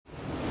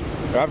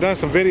I've done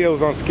some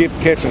videos on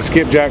catching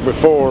skipjack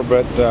before,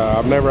 but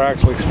I've never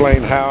actually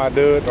explained how I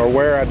do it or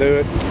where I do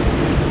it.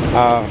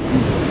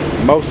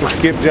 Most of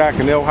skipjack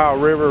in the Ohio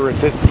River at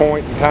this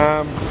point in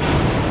time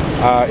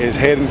is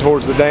heading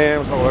towards the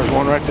dams. Oh, there's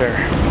one right there.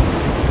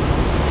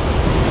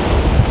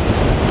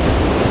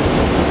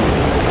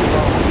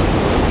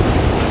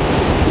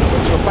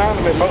 But you'll find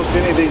them at most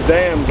any of these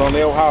dams on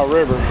the Ohio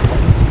River.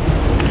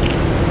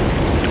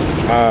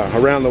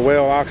 Around the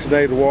well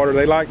oxygenated water.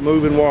 They like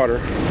moving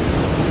water.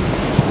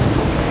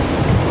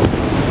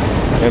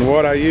 And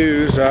what I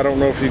use, I don't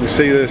know if you can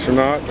see this or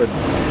not, but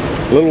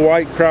little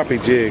white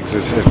crappie jigs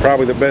is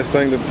probably the best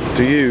thing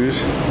to use.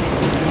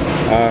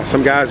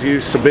 Some guys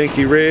use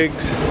sabinki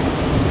rigs,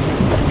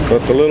 but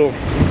the little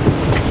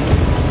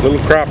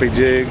crappie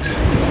jigs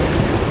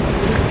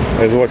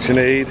is what you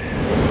need.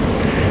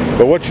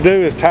 But what you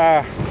do is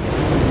tie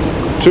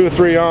 2 or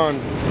 3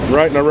 on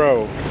right in a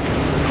row.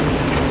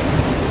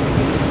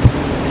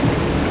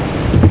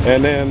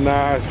 And then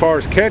as far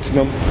as catching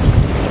them,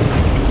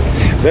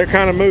 they're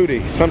kind of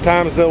moody.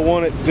 Sometimes they'll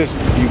want it just,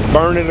 you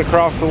burn it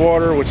across the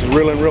water, which is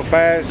reeling real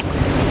fast,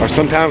 or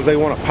sometimes they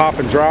want to pop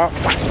and drop.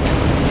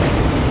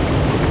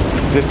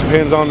 Just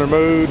depends on their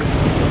mood.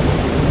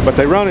 But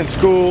they run in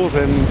schools,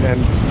 and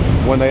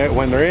when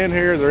they're in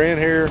here, they're in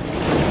here,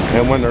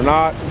 and when they're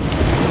not,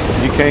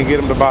 you can't get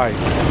them to bite.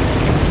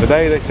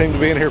 Today they seem to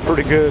be in here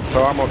pretty good,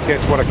 so I'm gonna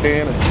catch what I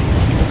can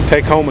and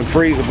take home and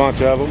freeze a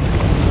bunch of them.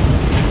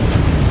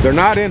 They're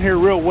not in here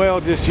real well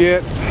just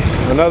yet.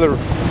 Another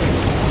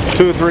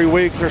 2 or 3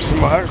 weeks, there's 2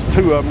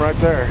 of them right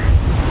there.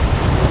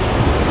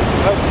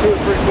 Another 2 or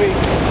 3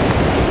 weeks.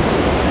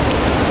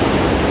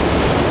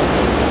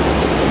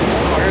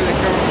 Oh, here they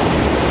come.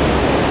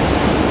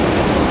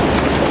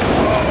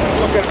 Oh,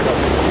 look at them.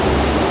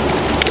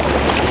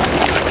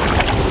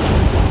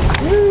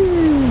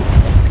 Woo!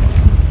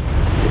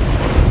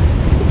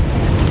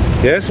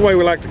 Yeah, that's the way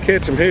we like to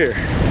catch them here.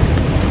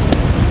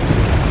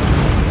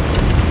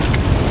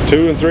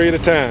 2 and 3 at a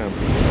time.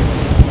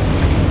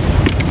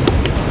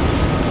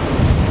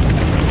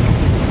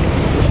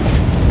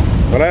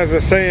 But as I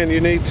was saying, you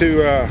need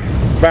to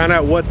find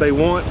out what they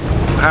want,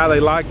 how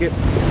they like it,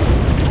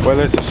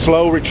 whether it's a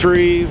slow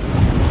retrieve,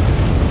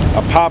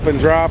 a pop and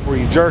drop where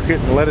you jerk it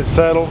and let it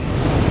settle,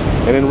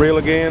 and then reel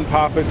again,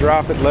 pop it,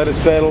 drop it, let it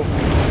settle,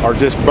 or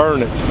just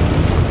burn it.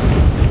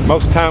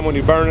 Most of the time when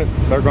you burn it,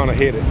 they're gonna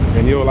hit it.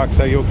 And you'll, like I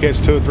say, you'll catch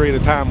 2 or 3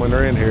 at a time when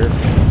they're in here.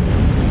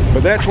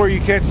 But that's where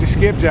you catch the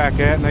skipjack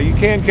at. Now you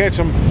can catch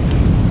them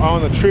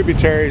on the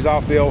tributaries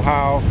off the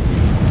Ohio,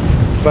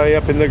 say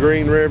up in the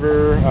Green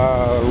River,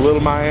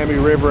 Little Miami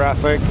River, I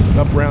think,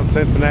 up around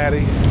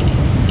Cincinnati.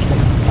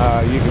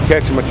 You can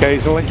catch them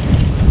occasionally.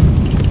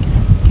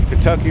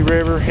 Kentucky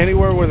River,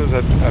 anywhere where there's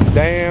a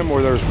dam,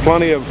 where there's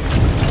plenty of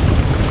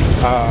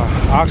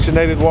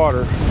oxygenated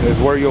water is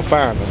where you'll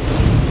find them.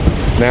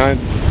 Now in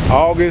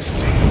August,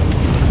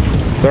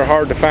 they're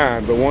hard to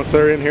find, but once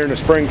they're in here in the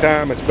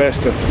springtime, it's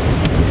best to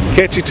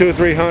catch you 200 or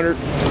 300,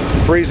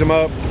 freeze them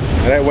up,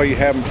 and that way you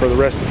have them for the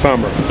rest of the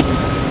summer.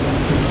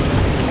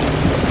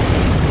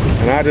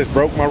 And I just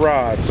broke my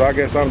rod, so I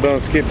guess I'm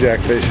done skipjack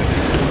fishing.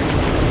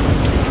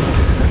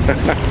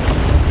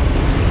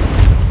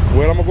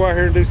 Well, I'm gonna go out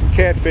here and do some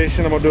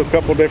catfishing. I'm gonna do a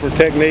couple different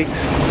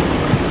techniques.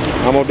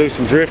 I'm gonna do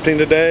some drifting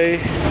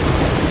today.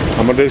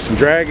 I'm gonna do some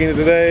dragging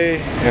today,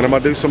 and I'm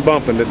gonna do some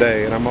bumping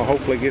today, and I'm gonna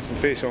hopefully get some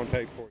fish on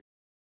tape for you.